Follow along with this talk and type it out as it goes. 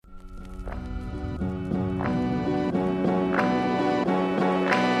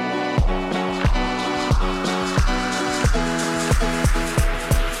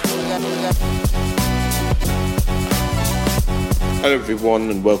Hello everyone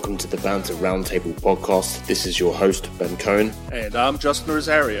and welcome to the Banter Roundtable podcast. This is your host, Ben Cohen. And I'm Justin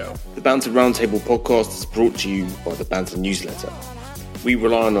Rosario. The Banter Roundtable podcast is brought to you by the Banter newsletter. We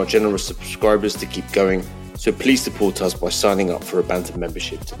rely on our generous subscribers to keep going, so please support us by signing up for a Banter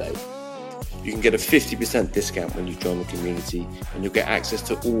membership today. You can get a 50% discount when you join the community, and you'll get access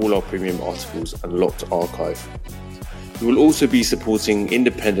to all our premium articles and locked archive. We will also be supporting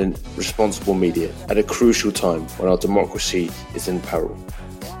independent, responsible media at a crucial time when our democracy is in peril.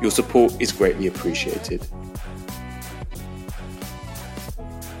 Your support is greatly appreciated.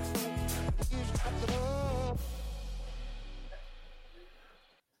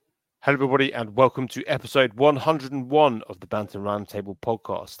 Hello everybody and welcome to episode 101 of the Banter Roundtable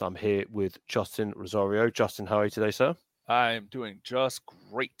podcast. I'm here with Justin Rosario. Justin, how are you today, sir? I'm doing just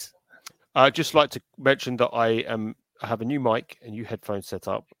great. I'd just like to mention that I have a new mic and new headphones set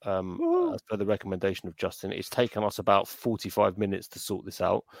up as per the recommendation of Justin. It's taken us about 45 minutes to sort this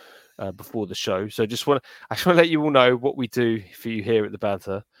out before the show. So I just want to let you all know what we do for you here at the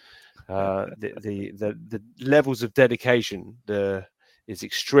Banter. The levels of dedication is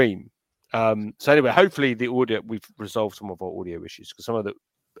extreme. So anyway, hopefully the audio, we've resolved some of our audio issues, because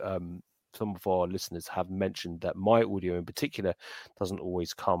some of our listeners have mentioned that my audio in particular doesn't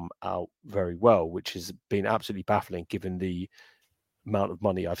always come out very well, which has been absolutely baffling given the amount of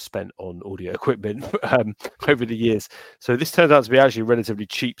money I've spent on audio equipment over the years. So this turns out to be actually a relatively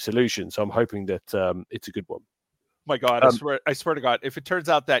cheap solution. So I'm hoping that it's a good one. My God, I swear to God, if it turns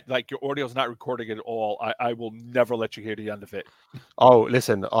out that like your audio is not recording at all, I will never let you hear the end of it. Oh,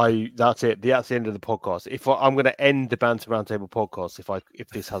 listen, that's it. That's the end of the podcast. I'm going to end the Banter Roundtable podcast if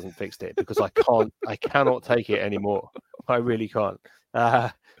this hasn't fixed it, because I cannot take it anymore. I really can't.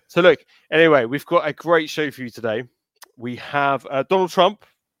 So look, anyway, we've got a great show for you today. We have Donald Trump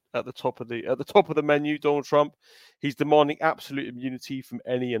at the top of the menu. Donald Trump, he's demanding absolute immunity from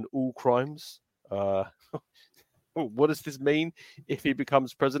any and all crimes. What does this mean if he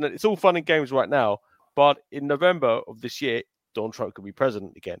becomes president? It's all fun and games right now, but in November of this year, Donald Trump could be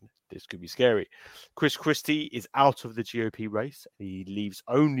president again. This could be scary. Christie is out of the GOP race. He leaves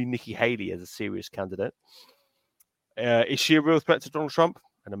only Nikki Haley as a serious candidate. Is she a real threat to Donald Trump?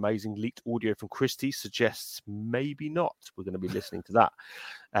 An amazing leaked audio from Christie suggests maybe not. We're going to be listening to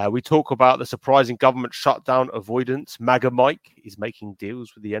that. We talk about the surprising government shutdown avoidance. MAGA Mike is making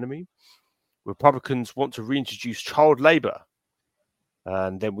deals with the enemy. Republicans want to reintroduce child labor.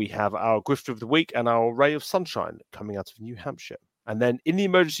 And then we have our grifter of the week and our ray of sunshine coming out of New Hampshire. And then in the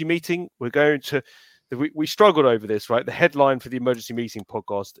emergency meeting, we're going to, we struggled over this, right? The headline for the emergency meeting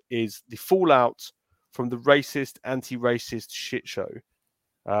podcast is the fallout from the racist, anti-racist shit show,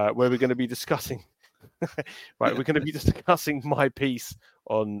 where we're going to be discussing, right? We're going to be discussing my piece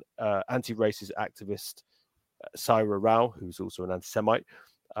on anti-racist activist Saira Rao, who's also an anti-Semite.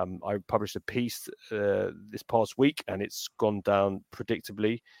 I published a piece this past week, and it's gone down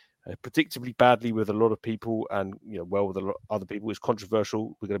predictably badly with a lot of people, and well with a lot of other people. It's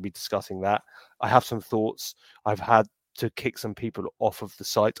controversial. We're going to be discussing that. I have some thoughts. I've had to kick some people off of the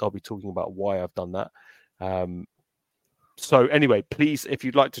site. I'll be talking about why I've done that. So anyway, please, if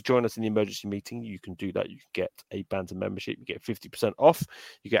you'd like to join us in the emergency meeting, you can do that. You can get a Banter membership. You get 50% off.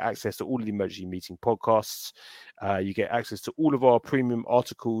 You get access to all of the emergency meeting podcasts. You get access to all of our premium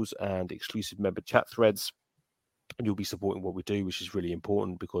articles and exclusive member chat threads. And you'll be supporting what we do, which is really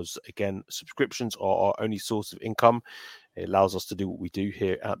important because, again, subscriptions are our only source of income. It allows us to do what we do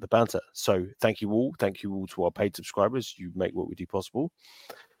here at the Banter. So thank you all. Thank you all to our paid subscribers. You make what we do possible.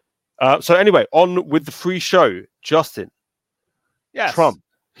 So anyway, on with the free show. Justin. Yes. Trump,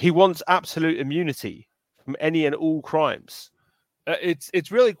 he wants absolute immunity from any and all crimes.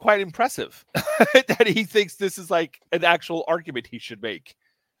 It's really quite impressive that he thinks this is like an actual argument he should make.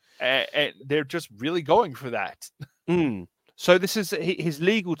 And they're just really going for that. So this is his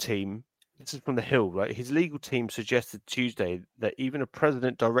legal team. This is from The Hill, right? His legal team suggested Tuesday that even a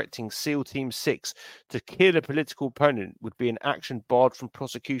president directing SEAL Team 6 to kill a political opponent would be an action barred from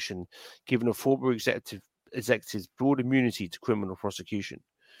prosecution, given a former executive's broad immunity to criminal prosecution.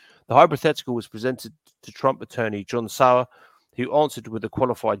 The hypothetical was presented to Trump attorney John Sauer, who answered with a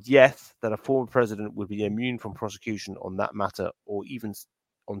qualified yes that a former president would be immune from prosecution on that matter, or even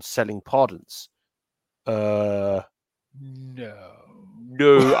on selling pardons. No,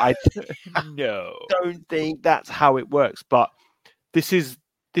 I don't think that's how it works. But this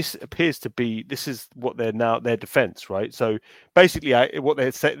appears to be what their defense, right? So basically, what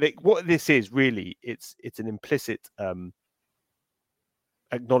they're saying, what this is really, it's an implicit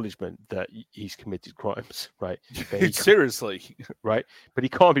acknowledgement that he's committed crimes, right? Seriously, right? But he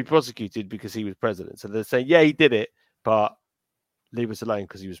can't be prosecuted because he was president. So they're saying, yeah, he did it, but leave us alone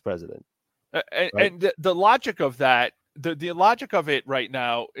because he was president. And the logic of that, the logic of it right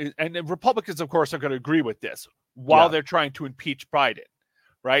now, and the Republicans, of course, are going to agree with this while they're trying to impeach Biden,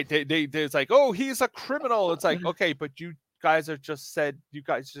 right? It's like, oh, he's a criminal. It's like, okay, but you guys just said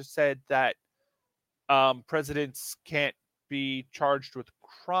that presidents can't be charged with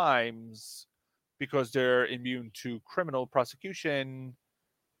crimes because they're immune to criminal prosecution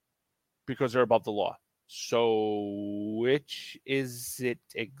because they're above the law. So which is it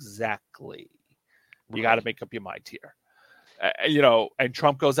exactly? You got to make up your mind here. And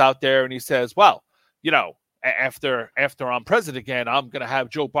Trump goes out there and he says, well, after I'm president again, I'm going to have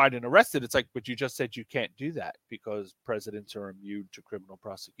Joe Biden arrested. It's like, but you just said you can't do that because presidents are immune to criminal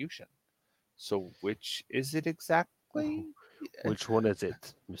prosecution. So which is it exactly? Which one is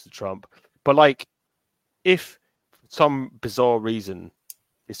it, Mr. Trump? But like, if for some bizarre reason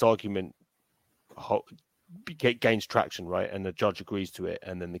this argument gains traction, right, and the judge agrees to it,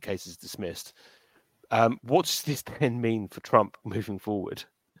 and then the case is dismissed, what does this then mean for Trump moving forward?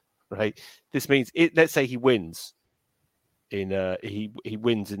 Right, this means let's say he wins he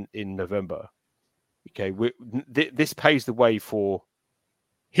wins in November. Okay, this paves the way for.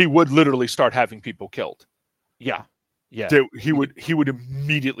 He would literally start having people killed. Yeah. He would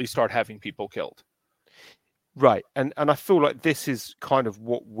immediately start having people killed. Right, and I feel like this is kind of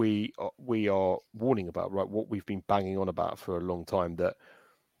what we are warning about, right? What we've been banging on about for a long time, that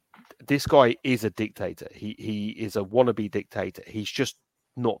this guy is a dictator. He is a wannabe dictator. He's just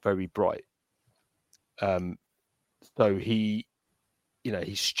not very bright. So he's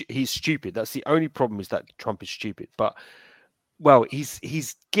stupid. That's the only problem, is that Trump is stupid. But well,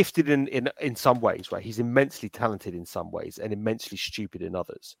 he's gifted in some ways, right? He's immensely talented in some ways and immensely stupid in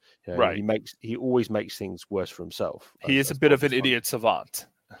others. Right. He always makes things worse for himself. He is a bit of an idiot savant.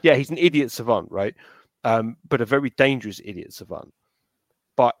 Yeah, he's an idiot savant, right? But a very dangerous idiot savant.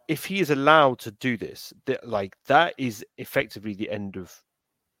 But if he is allowed to do this, that is effectively the end of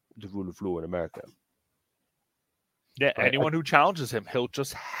the rule of law in America. Yeah, right? Anyone who challenges him, he'll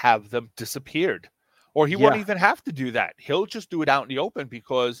just have them disappeared. Or he won't even have to do that. He'll just do it out in the open,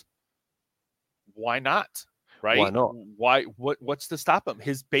 because why not? Right? Why not? What's to stop him?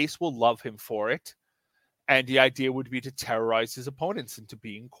 His base will love him for it. And the idea would be to terrorize his opponents into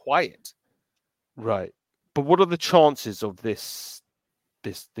being quiet. Right. But what are the chances of this?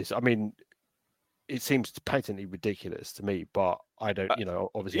 I mean, it seems patently ridiculous to me, but I don't,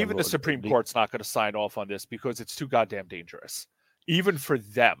 obviously. Even the Supreme Court's not going to sign off on this because it's too goddamn dangerous, even for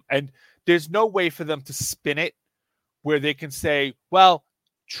them. And there's no way for them to spin it where they can say, well,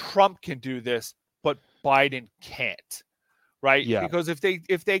 Trump can do this, but Biden can't. Right? Yeah. Because if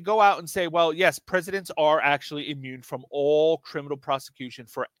they go out and say, well, yes, presidents are actually immune from all criminal prosecution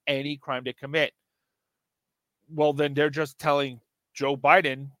for any crime they commit, well, then they're just telling Joe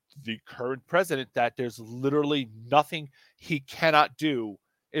Biden, the current president, that there's literally nothing he cannot do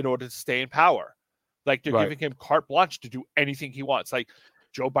in order to stay in power. Like, they're giving him carte blanche to do anything he wants. Like,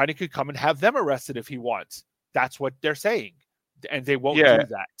 Joe Biden could come and have them arrested if he wants. That's what they're saying. And they won't do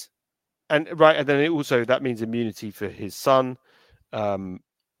that. And then that means immunity for his son.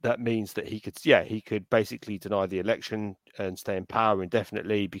 That means that he could basically deny the election and stay in power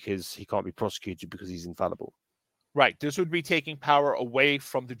indefinitely because he can't be prosecuted because he's infallible. Right. This would be taking power away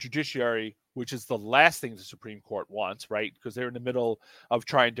from the judiciary, which is the last thing the Supreme Court wants, right? Because they're in the middle of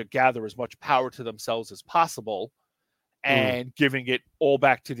trying to gather as much power to themselves as possible and giving it all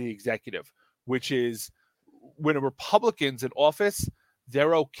back to the executive, which is when a Republican's in office,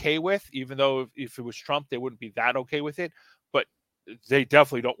 they're okay with, even though if it was Trump, they wouldn't be that okay with it. But they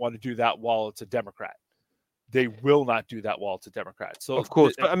definitely don't want to do that while it's a Democrat. They will not do that while it's a Democrat. So, of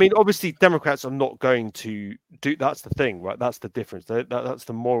course, but I mean, obviously, Democrats are not going to do. That's the thing, right? That's the difference. That's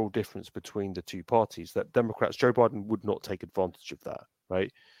the moral difference between the two parties. That Democrats, Joe Biden, would not take advantage of that,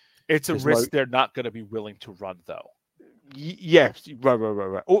 right? It's a risk they're not going to be willing to run, though. Yes,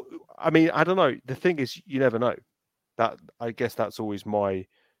 right. Or, I mean, I don't know. The thing is, you never know. That, I guess, that's always my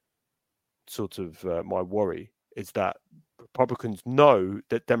sort of my worry, is that Republicans know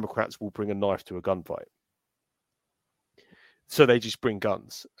that Democrats will bring a knife to a gunfight. So they just bring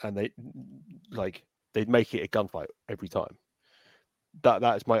guns, and they'd make it a gunfight every time. That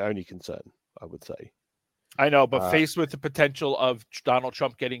is my only concern, I would say. I know, but faced with the potential of Donald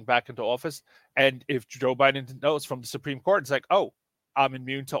Trump getting back into office, and if Joe Biden knows from the Supreme Court, it's like, oh, I'm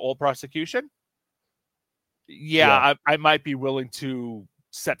immune to all prosecution. Yeah. I might be willing to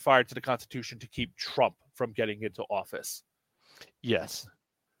set fire to the Constitution to keep Trump from getting into office. Yes.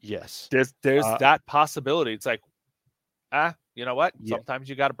 There's that possibility. It's like, you know what? Yeah. Sometimes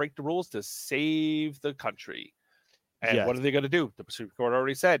you got to break the rules to save the country. And what are they going to do? The Supreme Court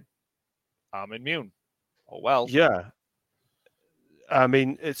already said, I'm immune. Oh, well. Yeah. I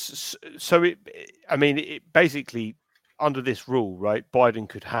mean, it basically, under this rule, right, Biden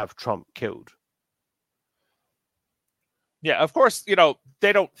could have Trump killed. Yeah, of course,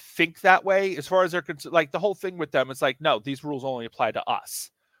 they don't think that way as far as they're concerned. Like, the whole thing with them is like, no, these rules only apply to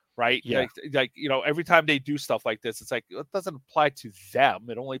us, right? Yeah. Like every time they do stuff like this, it's like, it doesn't apply to them.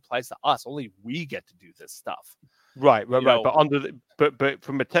 It only applies to us. Only we get to do this stuff. Right. But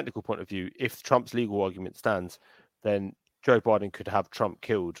from a technical point of view, if Trump's legal argument stands, then Joe Biden could have Trump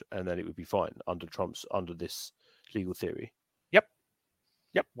killed, and then it would be fine under this legal theory. Yep,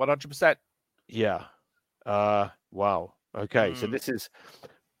 100%. Yeah. Wow. Okay. So this is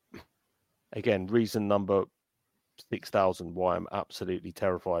again reason number 6,000 why I'm absolutely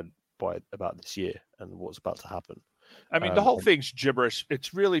terrified about this year and what's about to happen. I mean, the whole thing's gibberish.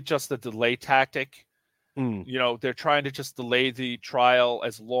 It's really just a delay tactic. They're trying to just delay the trial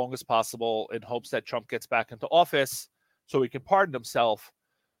as long as possible in hopes that Trump gets back into office so he can pardon himself.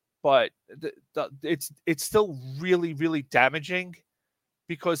 But it's still really, really damaging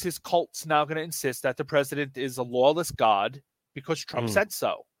because his cult's now going to insist that the president is a lawless god because Trump said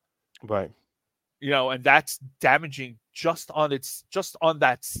so. Right. And that's damaging just on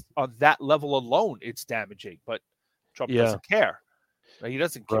that level alone. It's damaging, but Trump doesn't care. He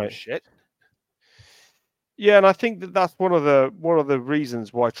doesn't give a shit. Yeah, and I think that's one of the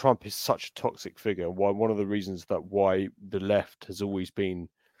reasons why Trump is such a toxic figure, and one of the reasons why the left has always been,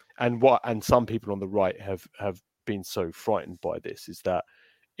 and some people on the right have been so frightened by this, is that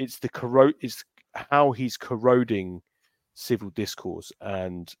it's how he's corroding civil discourse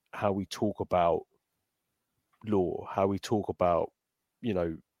and how we talk about law, how we talk about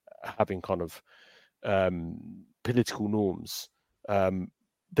having kind of political norms that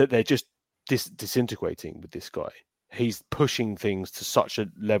they're just disintegrating with this guy. He's pushing things to such a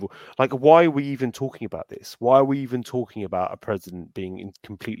level. Like, why are we even talking about this? Why are we even talking about a president being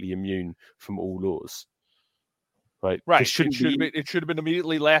completely immune from all laws? Right. It should have been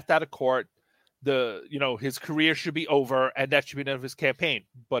immediately laughed out of court. His career should be over, and that should be the end of his campaign.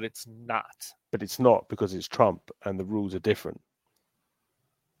 But it's not. But it's not, because it's Trump, and the rules are different.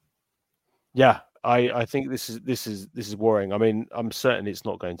 Yeah. I think this is worrying. I mean, I'm certain it's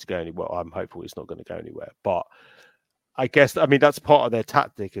not going to go anywhere. I'm hopeful it's not going to go anywhere. But I guess, that's part of their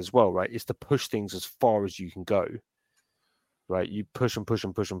tactic as well, right? Is to push things as far as you can go. Right? You push and push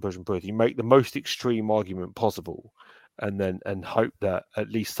and push and push and push. You make the most extreme argument possible, and hope that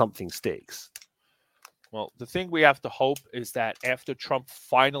at least something sticks. Well, the thing we have to hope is that after Trump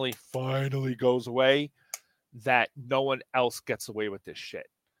finally goes away, that no one else gets away with this shit.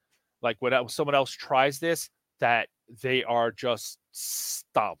 Like, when someone else tries this, that they are just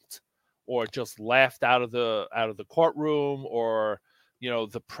stomped or just laughed out of the courtroom, or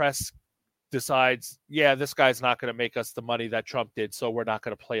the press decides, yeah, this guy's not going to make us the money that Trump did, so we're not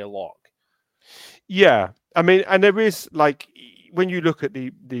going to play along. Yeah, I mean, and there is, like, when you look at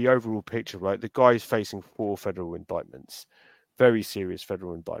the overall picture, right? The guy's facing 4 federal indictments, very serious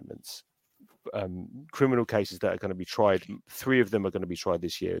federal indictments. Criminal cases that are going to be tried. 3 of them are going to be tried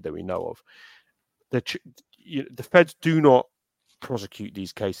this year that we know of. The feds do not prosecute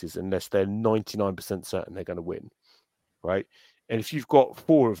these cases unless they're 99% certain they're going to win, right? And if you've got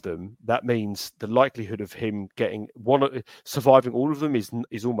 4 of them, that means the likelihood of him surviving all of them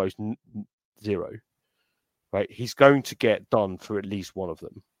is almost 0, right? He's going to get done for at least one of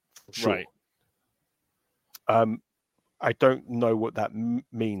them, for sure. Right. I don't know what that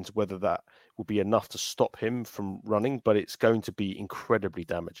means, whether that will be enough to stop him from running, but it's going to be incredibly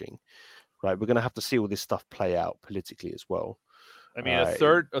damaging, right? We're going to have to see all this stuff play out politically as well. I mean, a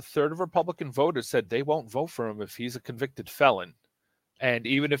third of Republican voters said they won't vote for him if he's a convicted felon. And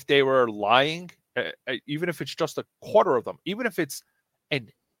even if they were lying, even if it's just a quarter of them, even if it's an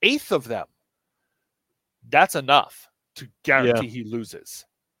eighth of them, that's enough to guarantee he loses.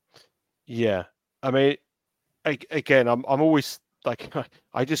 Yeah. I mean, again, I'm always like,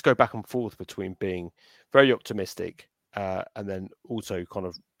 I just go back and forth between being very optimistic and then also kind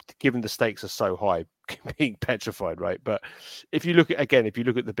of, given the stakes are so high, being petrified, right? But if you look at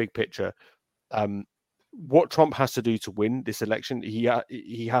the big picture, what Trump has to do to win this election,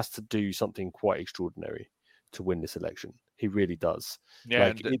 he has to do something quite extraordinary to win this election. He really does.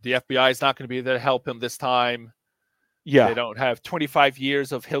 Yeah, the FBI is not going to be there to help him this time. Yeah, they don't have 25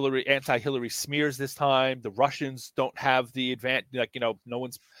 years of anti-Hillary smears this time. The Russians don't have the advantage. Like,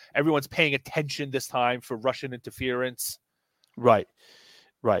 everyone's paying attention this time for Russian interference. Right.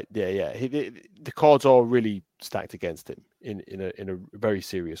 Yeah. The cards are really stacked against him in a very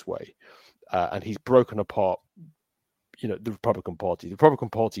serious way, and he's broken apart the Republican Party. The Republican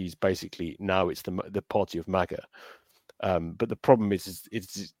Party is basically now it's the party of MAGA. But the problem is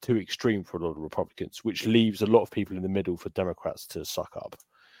it's too extreme for a lot of Republicans, which leaves a lot of people in the middle for Democrats to suck up.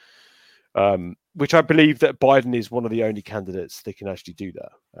 Which I believe that Biden is one of the only candidates that can actually do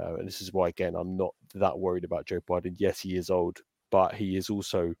that. And this is why, again, I'm not that worried about Joe Biden. Yes, he is old, but he is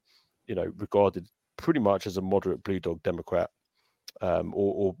also, regarded pretty much as a moderate blue dog Democrat,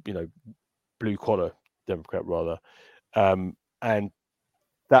 or blue collar Democrat rather. And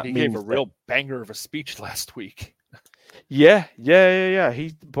that he means gave a real banger of a speech last week. Yeah.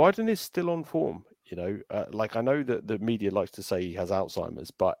 Biden is still on form. Like I know that the media likes to say he has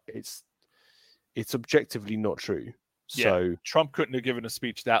Alzheimer's, but it's objectively not true. So Trump couldn't have given a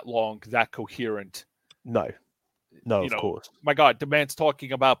speech that long, that coherent. No, of course. My God, the man's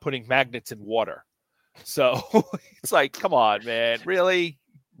talking about putting magnets in water. So it's like, come on, man, really?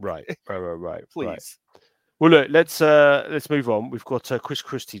 Right. Please. Right. Well, look, let's move on. We've got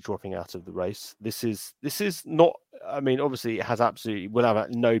Christie dropping out of the race. This is not. I mean, obviously, it will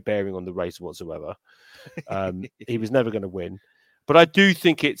have no bearing on the race whatsoever. He was never going to win, but I do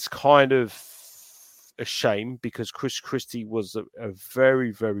think it's kind of a shame because Christie was a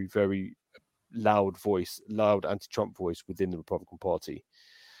very, very, very loud anti-Trump voice within the Republican Party,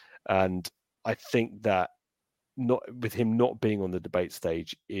 and I think that with him not being on the debate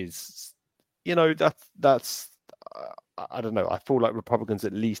stage is. That's I don't know. I feel like Republicans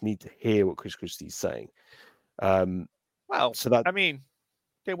at least need to hear what Christie's saying. They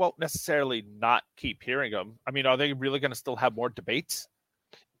won't necessarily not keep hearing them. I mean, are they really going to still have more debates?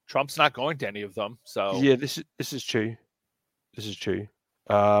 Trump's not going to any of them. So yeah, this is true. This is true.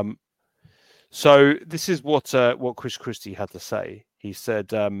 So this is what Christie had to say. He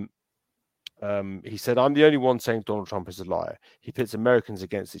said. I'm the only one saying Donald Trump is a liar. He pits Americans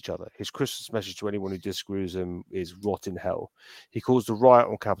against each other. His Christmas message to anyone who disagrees with him is rot in hell. He caused a riot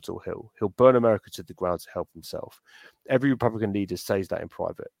on Capitol Hill. He'll burn America to the ground to help himself. Every Republican leader says that in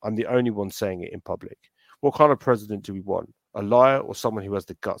private. I'm the only one saying it in public. What kind of president do we want? A liar or someone who has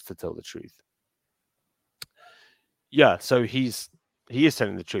the guts to tell the truth? Yeah, so he is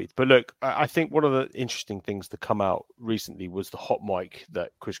telling the truth. But look, I think one of the interesting things to come out recently was the hot mic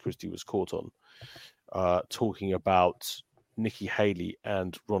that Christie was caught on, talking about Nikki Haley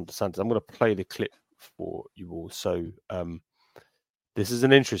and Ron DeSantis. I'm going to play the clip for you all. So this is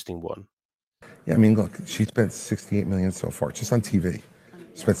an interesting one. Yeah, I mean, look, she spent $68 million so far, just on TV.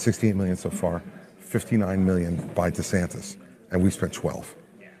 Spent $68 million so far, $59 million by DeSantis, and we spent 12.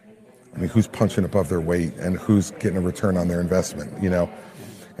 I mean, who's punching above their weight and who's getting a return on their investment,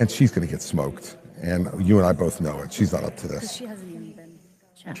 And she's going to get smoked. And you and I both know it. She's not up to this. She hasn't even been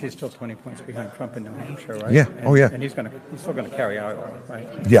And she's still 20 points behind Trump in New Hampshire, right? Yeah. And, yeah. And he's still going to carry Iowa, right?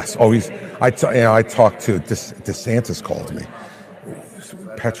 Yes. Oh, I talked to DeSantis called me,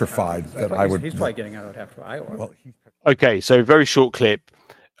 petrified that I would. He's probably getting out after Iowa. Well, okay, so very short clip.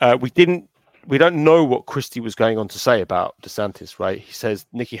 We don't know what Christie was going on to say about DeSantis, right? He says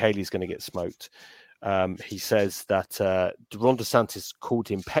Nikki Haley's going to get smoked. He says that Ron DeSantis called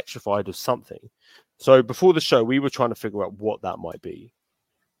him petrified of something. So before the show, we were trying to figure out what that might be.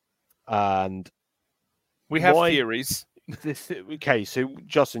 And we have theories. Okay, so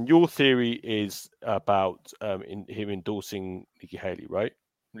Justin, your theory is about him endorsing Nikki Haley, right?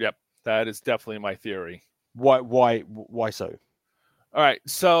 Yep, that is definitely my theory. Why so? All right,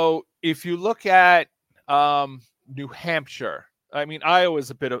 so if you look at New Hampshire, I mean,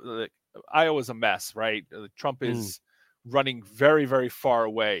 Iowa's a mess, right? Trump is running very, very far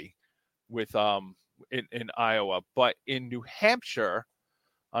away with in Iowa, but in New Hampshire,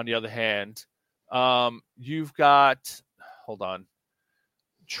 on the other hand, you've got. Hold on.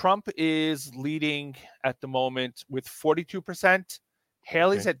 Trump is leading at the moment with 42%.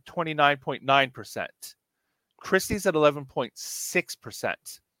 Haley's at 29.9%. Christie's at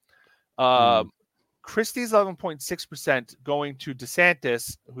 11.6%. Christie's 11.6% going to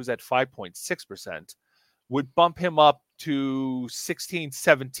DeSantis, who's at 5.6%, would bump him up to 16,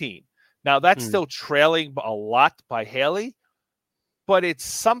 17. Now, that's still trailing a lot by Haley, but it's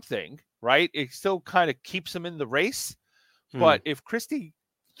something, right? It still kind of keeps him in the race. But if Christie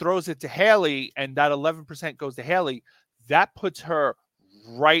throws it to Haley and that 11% goes to Haley, that puts her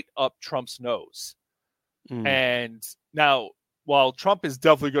right up Trump's nose. And now, while Trump is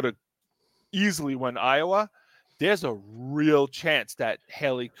definitely going to easily win Iowa, there's a real chance that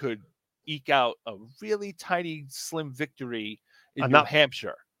Haley could eke out a really tiny, slim victory in New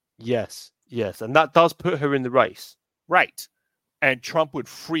Hampshire. Yes. And that does put her in the race. Right. And Trump would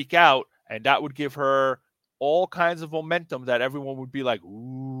freak out, and that would give her all kinds of momentum that everyone would be like,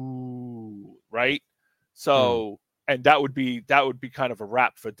 ooh, right? So, and that would be kind of a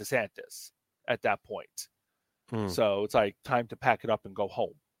wrap for DeSantis at that point. So it's like time to pack it up and go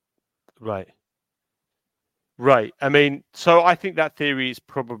home. Right. I mean, so I think that theory is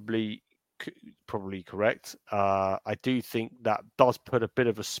probably correct. I do think that does put a bit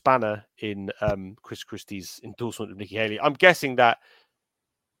of a spanner in Chris Christie's endorsement of Nikki Haley. I'm guessing that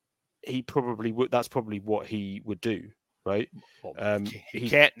he probably would. That's probably what he would do, right? Well, he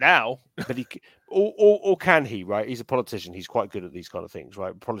can't now, but or can he? Right? He's a politician. He's quite good at these kind of things,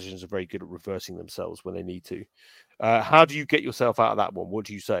 right? Politicians are very good at reversing themselves when they need to. How do you get yourself out of that one? What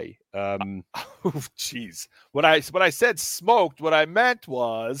do you say? Jeez, when I said smoked, what I meant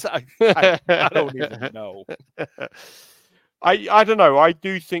was I don't even know. I don't know. I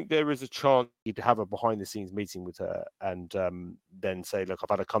do think there is a chance he'd have a behind the scenes meeting with her and then say, look, I've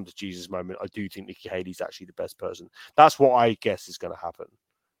had a come to Jesus moment. I do think Nikki Haley's actually the best person. That's what I guess is going to happen.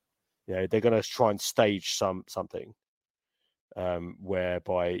 They're going to try and stage something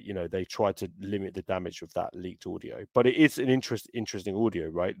whereby, they try to limit the damage of that leaked audio. But it is an interesting audio,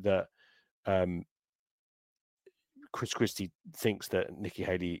 right? That Chris Christie thinks that Nikki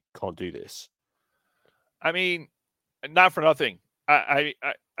Haley can't do this. I mean, not for nothing. I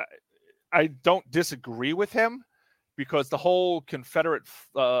don't disagree with him because the whole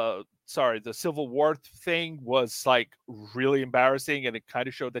the Civil War thing was like really embarrassing, and it kind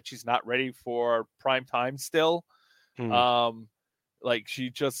of showed that she's not ready for prime time still. Like she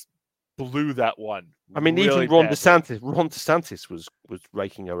just blew that one. I mean, really even Ron DeSantis was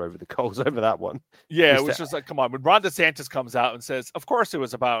raking her over the coals over that one. Yeah, it was just like, come on. When Ron DeSantis comes out and says, "Of course it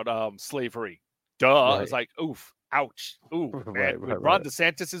was about slavery," duh. Right. It's like, oof. Ouch. Ooh, man. When Ron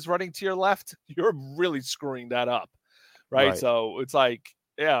DeSantis is running to your left, you're really screwing that up. Right. So it's like,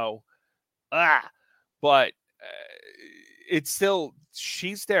 but it's still,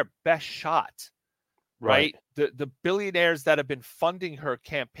 she's their best shot. Right. The billionaires that have been funding her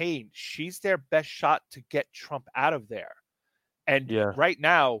campaign, she's their best shot to get Trump out of there. And right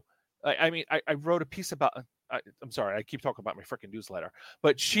now, I wrote a piece about, I'm sorry, I keep talking about my freaking newsletter,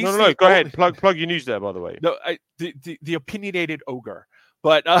 but she's no. Go ahead, plug your news there. By the way, no, the opinionated ogre,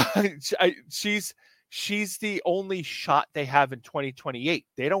 but she's the only shot they have in 2028.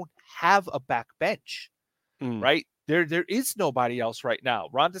 They don't have a backbench, right? There is nobody else right now.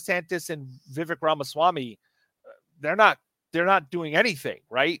 Ron DeSantis and Vivek Ramaswamy, they're not doing anything,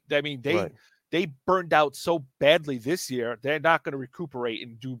 right? I mean, they burned out so badly this year. They're not going to recuperate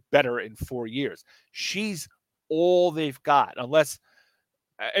and do better in 4 years. She's all they've got, unless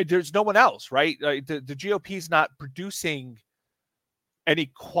there's no one else, right? The GOP is not producing any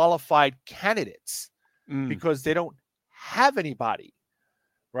qualified candidates because they don't have anybody,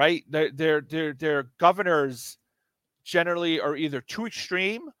 right? Their governors generally are either too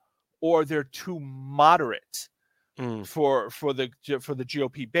extreme or they're too moderate for the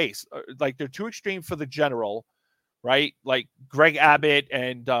GOP base. Like they're too extreme for the general. Right, like Greg Abbott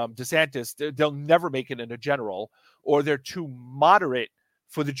and DeSantis, they'll never make it in a general, or they're too moderate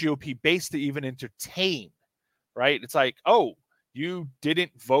for the GOP base to even entertain. Right, it's like, oh, you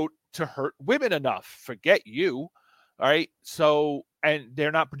didn't vote to hurt women enough. Forget you. All right, so and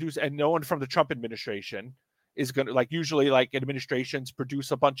they're not producing, and no one from the Trump administration is going to, like, usually like administrations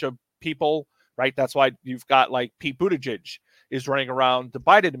produce a bunch of people. Right, that's why you've got like Pete Buttigieg is running around the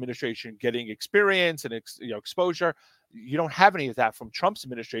Biden administration getting experience and exposure. You don't have any of that from Trump's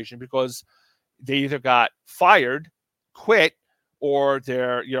administration because they either got fired, quit, or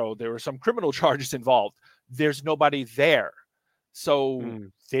there were some criminal charges involved. There's nobody there. So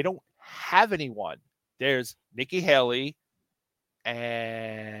they don't have anyone. There's Nikki Haley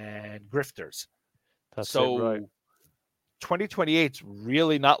and grifters. That's it, right. 2028 is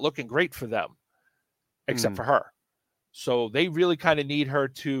really not looking great for them, except for her. So they really kind of need her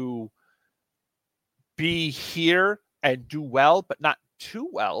to be here and do well, but not too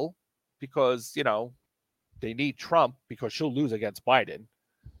well because, they need Trump because she'll lose against Biden,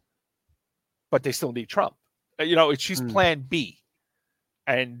 but they still need Trump. She's plan B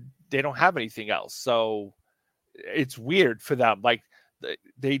and they don't have anything else. So it's weird for them. Like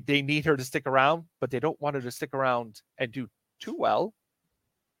they need her to stick around, but they don't want her to stick around and do too well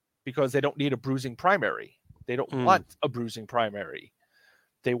because they don't need a bruising primary. They don't want a bruising primary.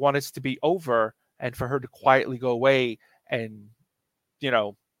 They want it to be over and for her to quietly go away and,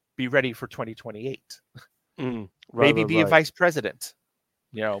 be ready for 2028. Maybe be a vice president,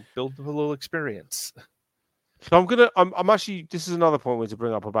 build a little experience. So I'm actually, this is another point we to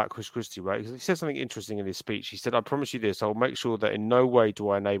bring up about Chris Christie, right? Because he said something interesting in his speech. He said, I promise you this, I'll make sure that in no way do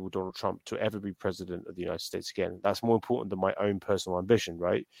I enable Donald Trump to ever be president of the United States again. That's more important than my own personal ambition,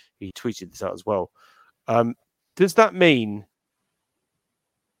 right? He tweeted this out as well. Does that mean?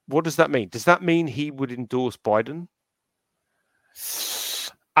 What does that mean? Does that mean he would endorse Biden?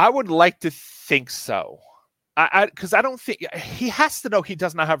 I would like to think so. Because I don't think he has to know he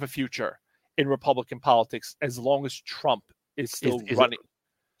does not have a future in Republican politics as long as Trump is still running.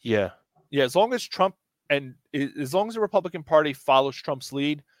 Yeah. As long as Trump and as long as the Republican Party follows Trump's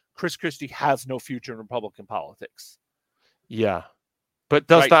lead, Chris Christie has no future in Republican politics. Yeah, but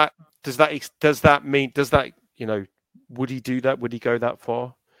does that mean would he do that? Would he go that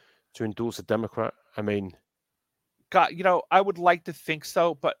far to endorse a Democrat? I mean, God, I would like to think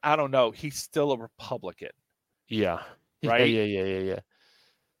so, but I don't know. He's still a Republican. Yeah. Right.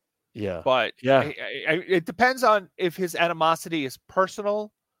 Yeah. But it depends on if his animosity is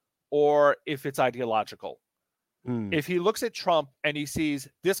personal or if it's ideological. If he looks at Trump and he sees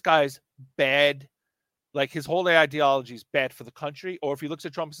this guy's bad, like his whole ideology is bad for the country, or if he looks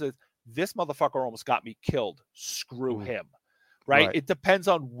at Trump and says, this motherfucker almost got me killed, screw him. Right? It depends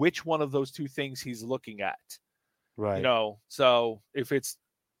on which one of those two things he's looking at. Right. So if it's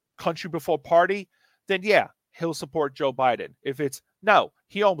country before party, then he'll support Joe Biden. If it's no,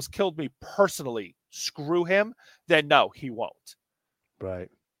 he almost killed me personally, screw him, then no, he won't. Right.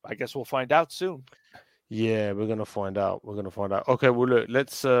 I guess we'll find out soon. Yeah, we're gonna find out. Okay, well, look,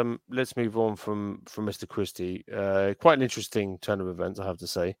 let's move on from Mr. Christie. Quite an interesting turn of events, I have to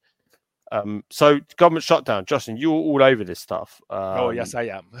say. So government shutdown, Justin, you're all over this stuff. Yes, I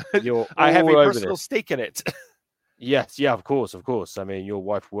am. You're I have a all personal stake in it. Yes, yeah, of course. I mean, your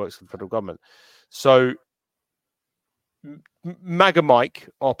wife works for the federal government, so MAGA Mike,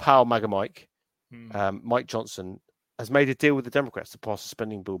 our pal MAGA Mike, Mike Johnson, has made a deal with the Democrats to pass a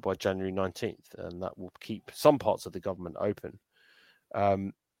spending bill by January 19th, and that will keep some parts of the government open.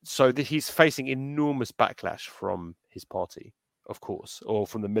 So he's facing enormous backlash from his party, of course, or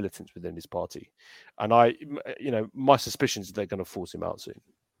from the militants within his party. And my suspicion is they're going to force him out soon.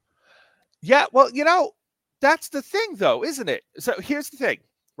 Yeah, well, that's the thing, though, isn't it? So here's the thing,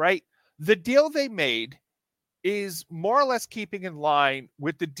 right? The deal they made is more or less keeping in line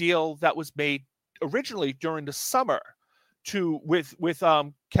with the deal that was made originally during the summer with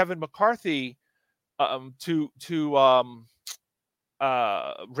Kevin McCarthy to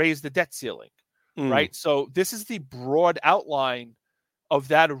raise the debt ceiling, right? So this is the broad outline of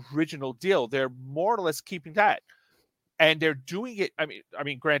that original deal. They're more or less keeping that, and they're doing it. I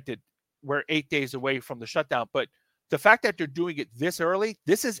mean, granted, we're 8 days away from the shutdown, but the fact that they're doing it this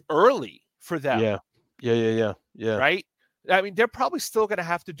is early for them. Yeah. Right? I mean, they're probably still going to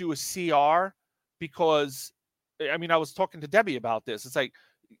have to do a CR because, I mean, I was talking to Debbie about this. It's like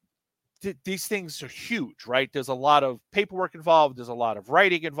these things are huge, right? There's a lot of paperwork involved. There's a lot of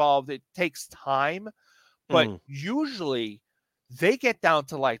writing involved. It takes time, but usually they get down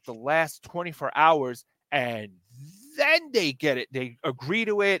to like the last 24 hours and then they get it. They agree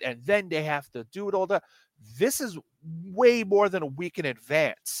to it, and then they have to do it all. This is way more than a week in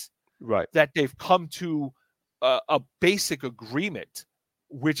advance, right? That they've come to a basic agreement,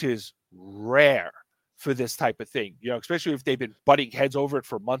 which is rare for this type of thing. Especially if they've been butting heads over it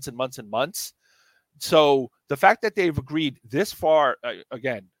for months and months and months. So the fact that they've agreed this far,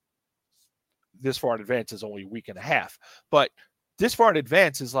 this far in advance is only a week and a half, but this far in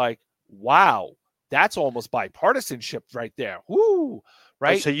advance is like, wow. That's almost bipartisanship right there. Woo!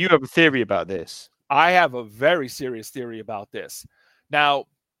 Right? So you have a theory about this? I have a very serious theory about this. Now,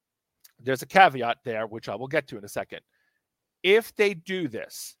 there's a caveat there, which I will get to in a second. If they do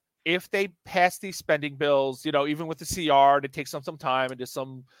this, if they pass these spending bills, even with the CR, it takes them some time and there's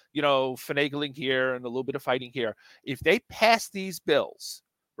some, finagling here and a little bit of fighting here. If they pass these bills,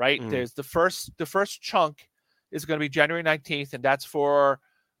 right, there's the first chunk is going to be January 19th, and that's for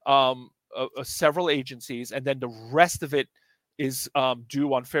several agencies, and then the rest of it is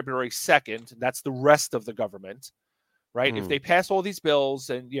due on February 2nd. That's the rest of the government, right? If they pass all these bills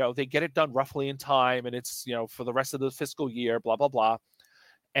and they get it done roughly in time, and it's for the rest of the fiscal year, blah blah blah,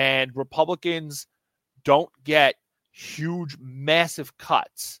 and Republicans don't get huge, massive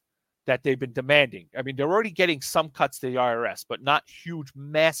cuts that they've been demanding. I mean, they're already getting some cuts to the IRS, but not huge,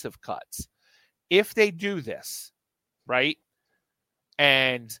 massive cuts. If they do this, right,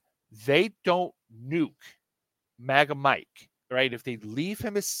 and they don't nuke MAGA Mike, right? If they leave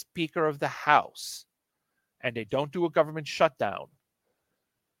him as Speaker of the House and they don't do a government shutdown,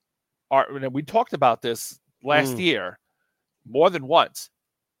 and we talked about this last year more than once,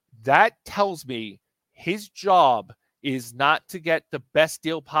 that tells me his job is not to get the best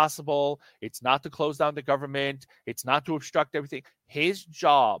deal possible. It's not to close down the government. It's not to obstruct everything. His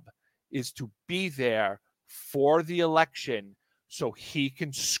job is to be there for the election so he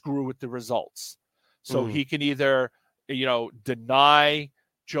can screw with the results. So he can either, deny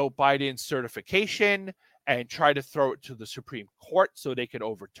Joe Biden's certification and try to throw it to the Supreme Court so they can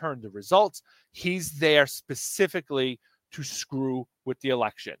overturn the results. He's there specifically to screw with the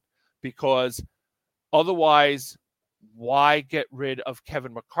election, because otherwise, why get rid of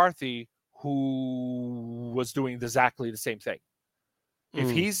Kevin McCarthy, who was doing exactly the same thing?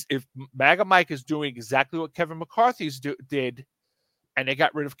 If MAGA Mike is doing exactly what Kevin McCarthy did, and they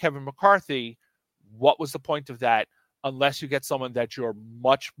got rid of Kevin McCarthy, what was the point of that? Unless you get someone that you're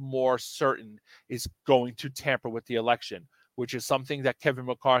much more certain is going to tamper with the election, which is something that Kevin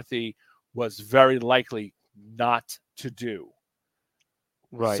McCarthy was very likely not to do.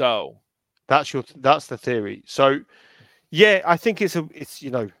 Right. So that's the theory. So yeah, I think it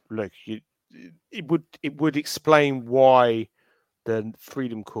would explain why the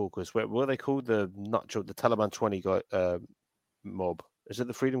Freedom Caucus, what are they called? The Taliban 20 guy mob. Is it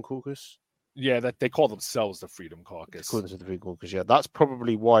the Freedom Caucus? Yeah, that they call themselves the Freedom Caucus. According to the Freedom Caucus, yeah, that's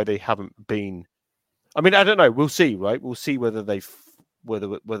probably why they haven't been. I mean, I don't know. We'll see, right? We'll see whether they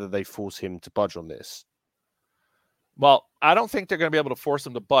force him to budge on this. Well, I don't think they're going to be able to force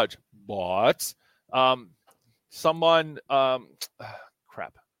him to budge, but someone,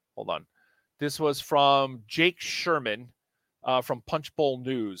 crap, hold on. This was from Jake Sherman from Punchbowl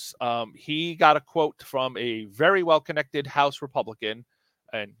News. He got a quote from a very well-connected House Republican,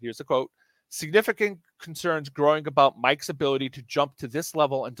 and here's the quote: "Significant concerns growing about Mike's ability to jump to this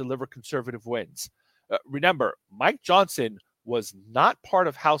level and deliver conservative wins." Remember, Mike Johnson was not part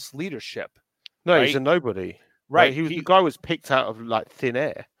of House leadership. No, right? He's a nobody. Right. The guy was picked out of like thin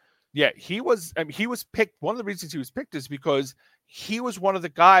air. Yeah, he was picked. One of the reasons he was picked is because he was one of the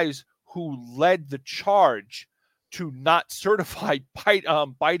guys who led the charge to not certify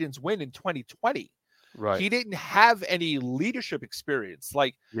Biden's win in 2020. Right. He didn't have any leadership experience.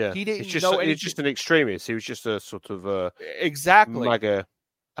 He didn't know anything. He's just an extremist. He was just a sort of exactly MAGA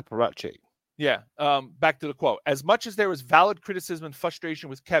apparatchik. Yeah. Back to the quote. "As much as there was valid criticism and frustration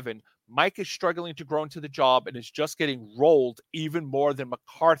with Kevin, Mike is struggling to grow into the job and is just getting rolled even more than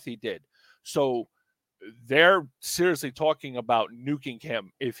McCarthy did." So they're seriously talking about nuking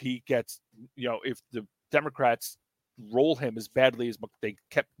him if he gets, if the Democrats roll him as badly as they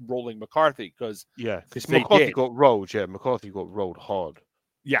kept rolling McCarthy. Because McCarthy got rolled. Yeah, McCarthy got rolled hard.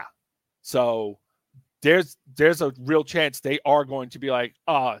 Yeah. So there's a real chance they are going to be like,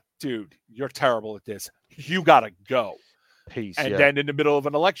 dude, you're terrible at this. You got to go. Peace. And then in the middle of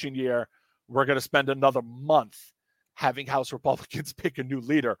an election year, we're going to spend another month having House Republicans pick a new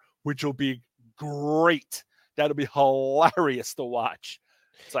leader, which will be great. That'll be hilarious to watch.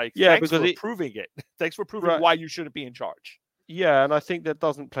 It's like, thanks for proving it. Thanks for proving why you shouldn't be in charge. Yeah, and I think that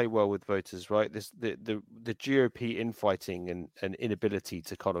doesn't play well with voters, right? The GOP infighting and inability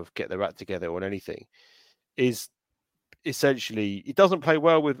to kind of get their act together on anything is essentially, it doesn't play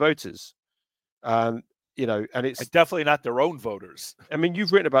well with voters. And it's definitely not their own voters. I mean,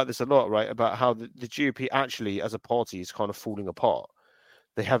 you've written about this a lot, right? About how the GOP actually, as a party, is kind of falling apart.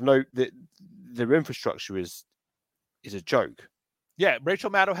 They have their infrastructure is a joke. Yeah, Rachel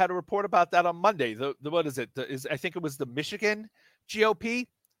Maddow had a report about that on Monday. What is it? I think it was the Michigan GOP.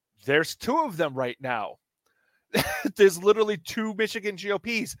 There's two of them right now. There's literally two Michigan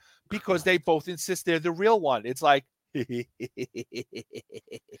GOPs because they both insist they're the real one. It's like,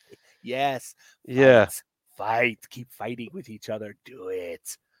 yes, fight, keep fighting with each other. Do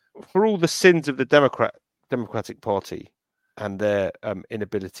it. For all the sins of the Democratic Party and their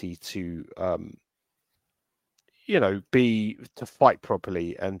inability to to fight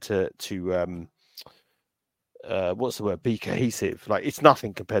properly and to what's the word? Be cohesive. Like, it's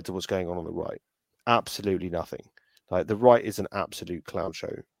nothing compared to what's going on the right. Absolutely nothing. Like, the right is an absolute clown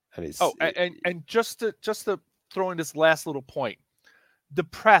show, and it's and just to throw in this last little point, the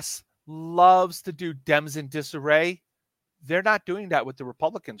press loves to do Dems in disarray. They're not doing that with the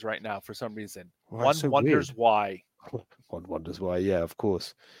Republicans right now for some reason. One wonders why. One wonders why. Yeah, of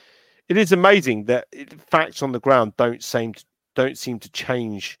course. It is amazing that facts on the ground don't seem to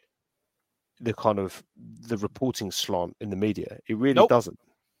change the kind of the reporting slant in the media. It really doesn't.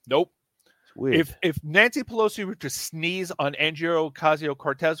 Nope. It's weird. If Nancy Pelosi were to sneeze on Alexandria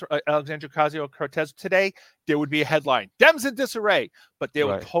Ocasio-Cortez today, there would be a headline: Dems in disarray. But they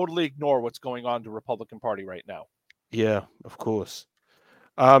would totally ignore what's going on in the Republican Party right now. Yeah, of course.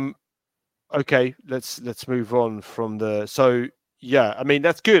 Okay, let's move on from the. So yeah, I mean,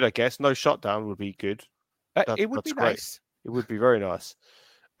 that's good. I guess no shutdown would be good. It would be nice. It would be very nice.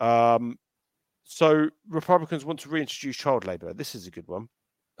 So Republicans want to reintroduce child labor. This is a good one.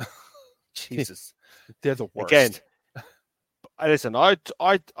 Jesus, they're the worst. Again, listen, I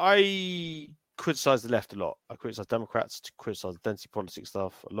criticize the left a lot. I criticize Democrats to criticize identity politics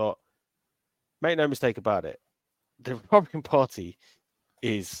stuff a lot. Make no mistake about it. The Republican Party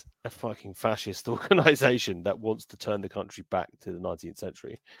is a fucking fascist organization that wants to turn the country back to the 19th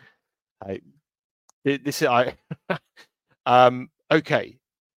century. Okay.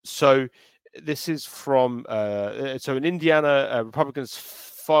 So this is from so in Indiana, Republicans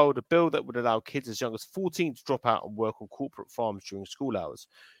filed a bill that would allow kids as young as 14 to drop out and work on corporate farms during school hours.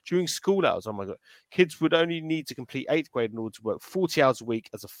 During school hours, oh my God, kids would only need to complete 8th grade in order to work 40 hours a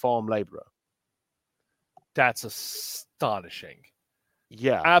week as a farm laborer. That's astonishing.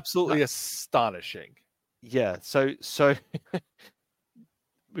 Yeah. Absolutely astonishing. Yeah. So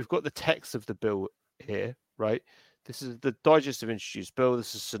we've got the text of the bill here, right? This is the digest of introduced bill.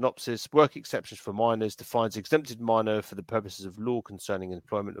 This is synopsis. Work exceptions for minors defines exempted minor for the purposes of law concerning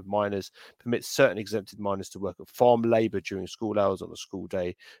employment of minors, permits certain exempted minors to work at farm labor during school hours on a school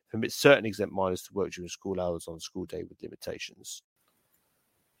day, permits certain exempt minors to work during school hours on a school day with limitations.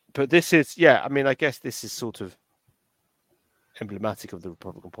 But this is, I guess this is sort of emblematic of the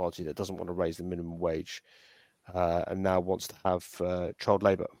Republican Party that doesn't want to raise the minimum wage and now wants to have child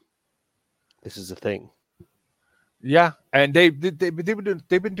labor. This is a thing. Yeah, and they've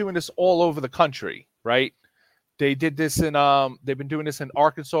been doing this all over the country, right? They did this in they've been doing this in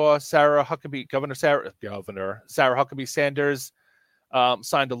Arkansas. Governor Sarah Huckabee Sanders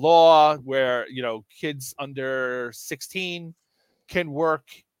signed a law where kids under 16 can work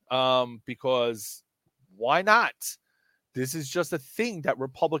because why not? This is just a thing that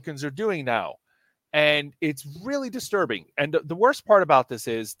Republicans are doing now, and it's really disturbing. And the worst part about this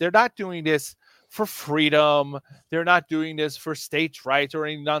is they're not doing this for freedom. They're not doing this for states' rights or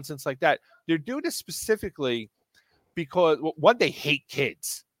any nonsense like that. They're doing this specifically because, one, they hate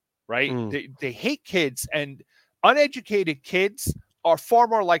kids, right? They hate kids, and uneducated kids are far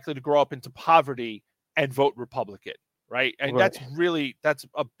more likely to grow up into poverty and vote Republican, right? And that's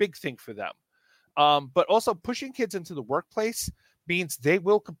a big thing for them. But also pushing kids into the workplace means they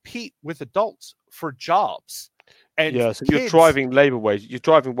will compete with adults for jobs. And so you're driving labor wages. You're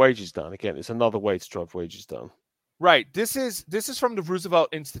driving wages down. Again, it's another way to drive wages down. Right. This is from the Roosevelt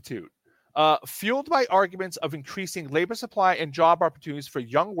Institute. Fueled by arguments of increasing labor supply and job opportunities for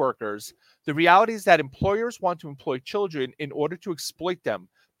young workers, the reality is that employers want to employ children in order to exploit them,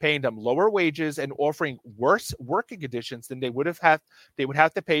 paying them lower wages and offering worse working conditions than they would have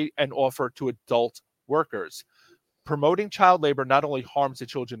to pay and offer to adult workers. Promoting child labor not only harms the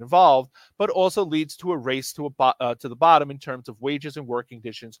children involved, but also leads to a race to the bottom in terms of wages and working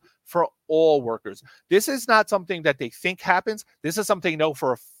conditions for all workers. This is not something that they think happens. This is something they know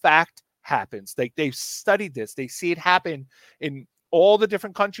for a fact happens. They've studied this. They see it happen in all the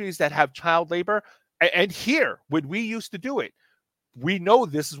different countries that have child labor. And here, when we used to do it, we know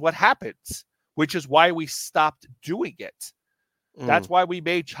this is what happens, which is why we stopped doing it. That's why we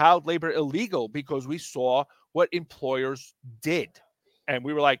made child labor illegal, because we saw what employers did. And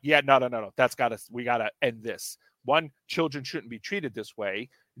we were like, no. We got to end this. One, children shouldn't be treated this way.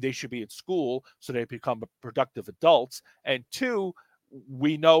 They should be in school so they become productive adults. And two,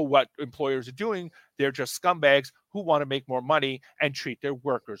 we know what employers are doing. They're just scumbags who want to make more money and treat their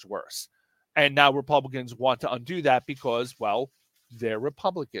workers worse. And now Republicans want to undo that because, well, they're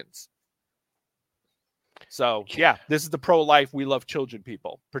Republicans. So, this is the pro-life, we love children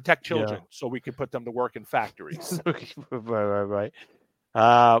people. Protect children so we can put them to work in factories. Right.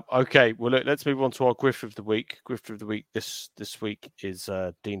 Okay, well, look, let's move on to our Grift of the Week. Grift of the Week this week is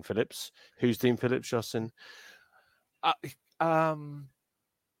Dean Phillips. Who's Dean Phillips, Justin? Some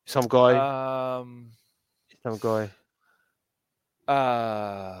guy.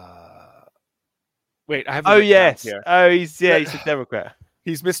 Wait, I have. Oh yes. Here. Oh, he's a Democrat.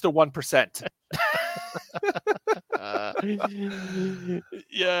 He's Mr. 1%. Oh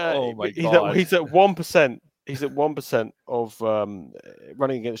my God. He's at 1%. He's at 1% of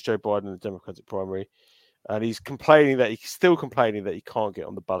running against Joe Biden in the Democratic primary, and he's still complaining that he can't get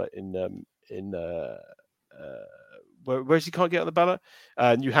on the ballot where's he can't get on the ballot?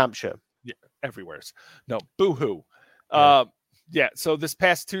 New Hampshire. Yeah, everywhere's. No, boo-hoo. So this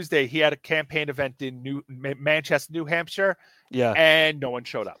past Tuesday, he had a campaign event in Manchester, New Hampshire. Yeah. And no one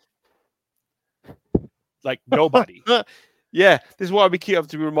showed up. Like, nobody. This is why we keep up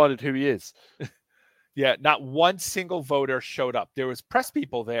to be reminded who he is. Not one single voter showed up. There was press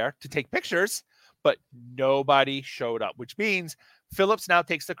people there to take pictures, but nobody showed up, which means Phillips now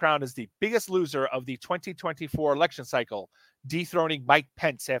takes the crown as the biggest loser of the 2024 election cycle, dethroning Mike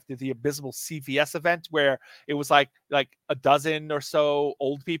Pence after the abysmal CVS event where it was like a dozen or so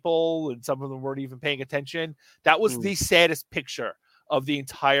old people, and some of them weren't even paying attention. That was the saddest picture of the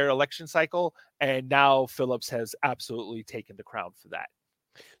entire election cycle. And now Phillips has absolutely taken the crown for that.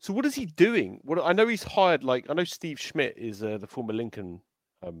 So what is he doing? What I know he's hired, I know Steve Schmidt is the former Lincoln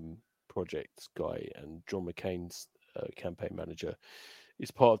Project guy, and John McCain's campaign manager is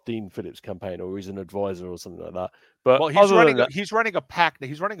part of Dean Phillips' campaign, or he's an advisor or something like that. But he's running a PAC.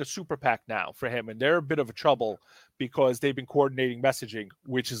 He's running a super PAC now for him, and they're a bit of a trouble because they've been coordinating messaging,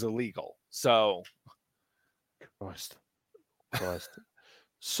 which is illegal. So, Christ.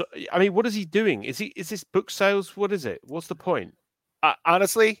 So, I mean, what is he doing? Is this book sales? What is it? What's the point?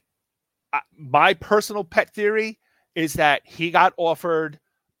 Honestly, my personal pet theory is that he got offered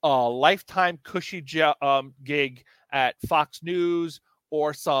a lifetime cushy gig at Fox News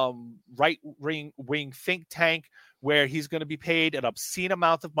or some right-wing think tank where he's going to be paid an obscene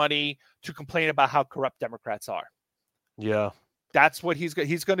amount of money to complain about how corrupt Democrats are. Yeah. That's what he's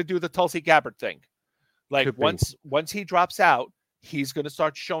going to do, the Tulsi Gabbard thing. Like once he drops out, he's going to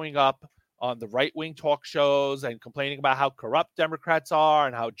start showing up on the right-wing talk shows and complaining about how corrupt Democrats are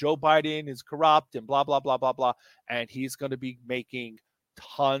and how Joe Biden is corrupt and blah, blah, blah, blah, blah. And he's going to be making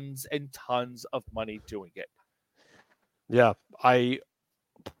tons and tons of money doing it. Yeah,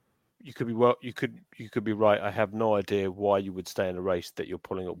 you could be right. I have no idea why you would stay in a race that you're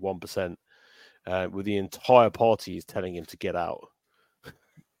pulling at 1%, with the entire party is telling him to get out.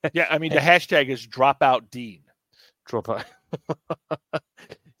 Yeah, I mean the hashtag is #DropoutDean. Drop out.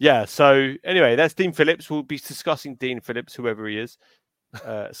 Yeah. So anyway, that's Dean Phillips. We'll be discussing Dean Phillips, whoever he is,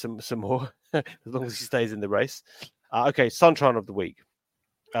 some more as long as he stays in the race. Okay, Sunshine of the Week.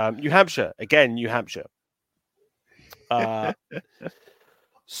 New Hampshire again. New Hampshire.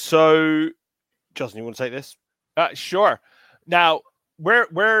 So, Justin, you want to take this? Sure. Now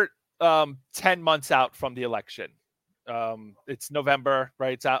we're 10 months out from the election. It's November,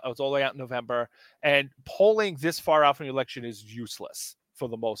 right? It's all the way out in November, and polling this far out from the election is useless for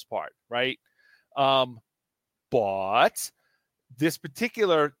the most part, right? But this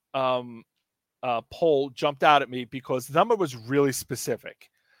particular poll jumped out at me because the number was really specific.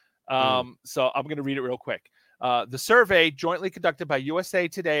 So I'm going to read it real quick. The survey, jointly conducted by USA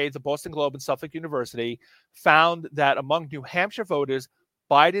Today, the Boston Globe, and Suffolk University, found that among New Hampshire voters,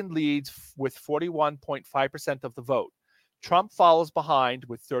 Biden leads with 41.5% of the vote. Trump follows behind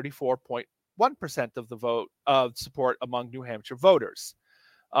with 34.1% of the vote of support among New Hampshire voters.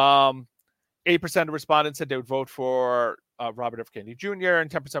 8% of respondents said they would vote for Robert F. Kennedy Jr., and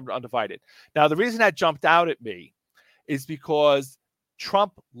 10% were undivided. Now, the reason that jumped out at me is because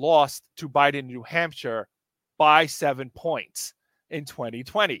Trump lost to Biden in New Hampshire by 7 points in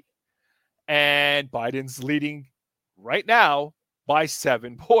 2020. And Biden's leading right now by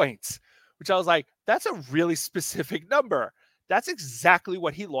 7 points, which I was like, that's a really specific number. That's exactly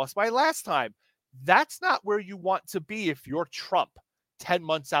what he lost by last time. That's not where you want to be if you're Trump 10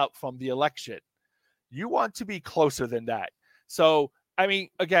 months out from the election. You want to be closer than that. So, I mean,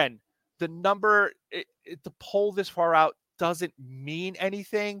 again, the number, the poll this far out doesn't mean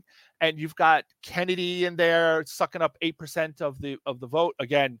anything. And you've got Kennedy in there sucking up 8% of the vote.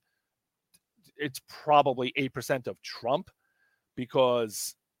 Again, it's probably 8% of Trump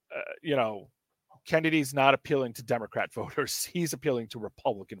because, Kennedy's not appealing to Democrat voters. He's appealing to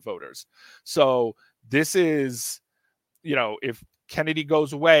Republican voters. So this is, if Kennedy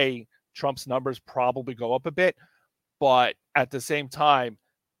goes away, Trump's numbers probably go up a bit. But at the same time,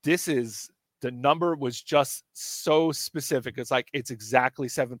 the number was just so specific. It's exactly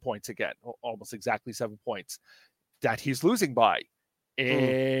 7 points again, almost exactly 7 points that he's losing by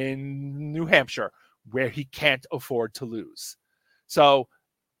in New Hampshire, where he can't afford to lose. So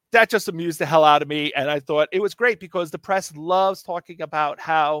that just amused the hell out of me. And I thought it was great because the press loves talking about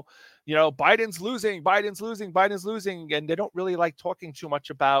how, Biden's losing. And they don't really like talking too much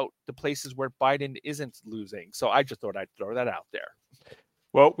about the places where Biden isn't losing. So I just thought I'd throw that out there.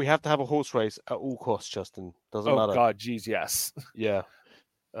 Well, we have to have a horse race at all costs, Justin. Doesn't matter. Oh, God, geez, yes. Yeah.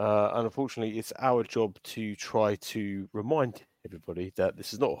 And unfortunately, it's our job to try to remind everybody that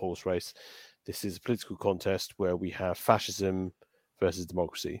this is not a horse race. This is a political contest where we have fascism versus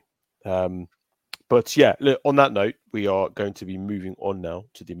democracy. But yeah, look, on that note, we are going to be moving on now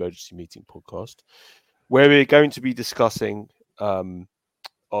to the Emergency Meeting podcast, where we're going to be discussing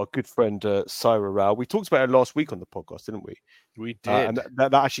our good friend Saira Rao. We talked about her last week on the podcast, didn't we? We did. And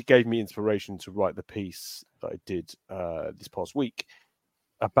that actually gave me inspiration to write the piece that I did this past week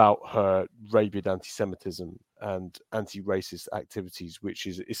about her rabid anti-Semitism and anti-racist activities, which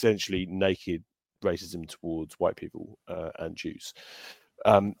is essentially naked racism towards white people and Jews.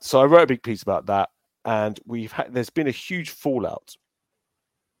 So I wrote a big piece about that, and there's been a huge fallout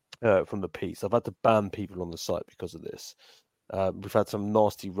from the piece. I've had to ban people on the site because of this. We've had some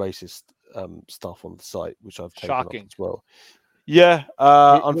nasty racist stuff on the site, which I've taken up Shocking. as well. Yeah,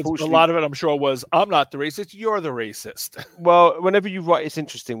 unfortunately, a lot of it, I'm sure, was I'm not the racist, you're the racist. Well, whenever you write, it's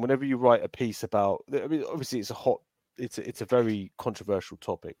interesting. Whenever you write a piece about, I mean, obviously, it's a very controversial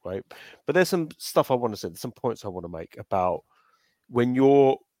topic, right? But there's some stuff I want to say. There's some points I want to make about when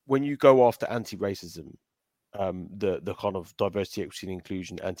you go after anti-racism, the kind of diversity, equity, and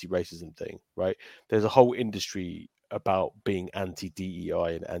inclusion, anti-racism thing, right? There's a whole industry about being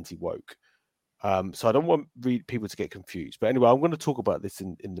anti-DEI and anti-woke. So I don't want people to get confused. But anyway, I'm going to talk about this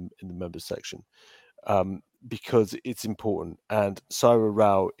in the members section because it's important. And Sarah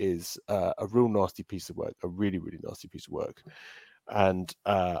Rao is a real nasty piece of work, a really, really nasty piece of work. And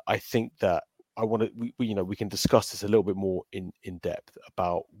I think that I want to, we can discuss this a little bit more in depth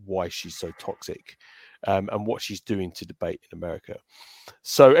about why she's so toxic and what she's doing to debate in America.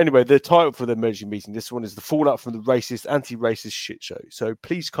 So anyway, the title for the emergency meeting, this one is the fallout from the anti-racist shit show. So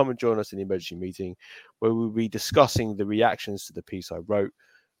please come and join us in the emergency meeting where we'll be discussing the reactions to the piece I wrote,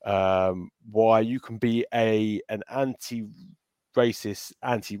 why you can be an anti-racist.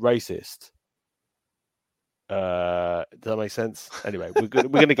 Does that make sense? Anyway, we're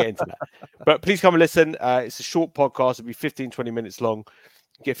going to get into that. But please come and listen. It's a short podcast. It'll be 15-20 minutes long.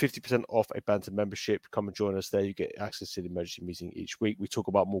 You get 50% off a Banter membership. Come and join us there. You get access to the emergency meeting each week. We talk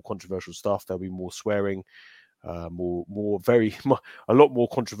about more controversial stuff. There'll be more swearing, a lot more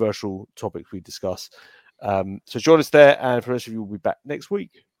controversial topics we discuss. So join us there. And for the rest of you, we'll be back next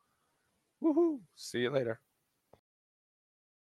week. Woohoo! See you later.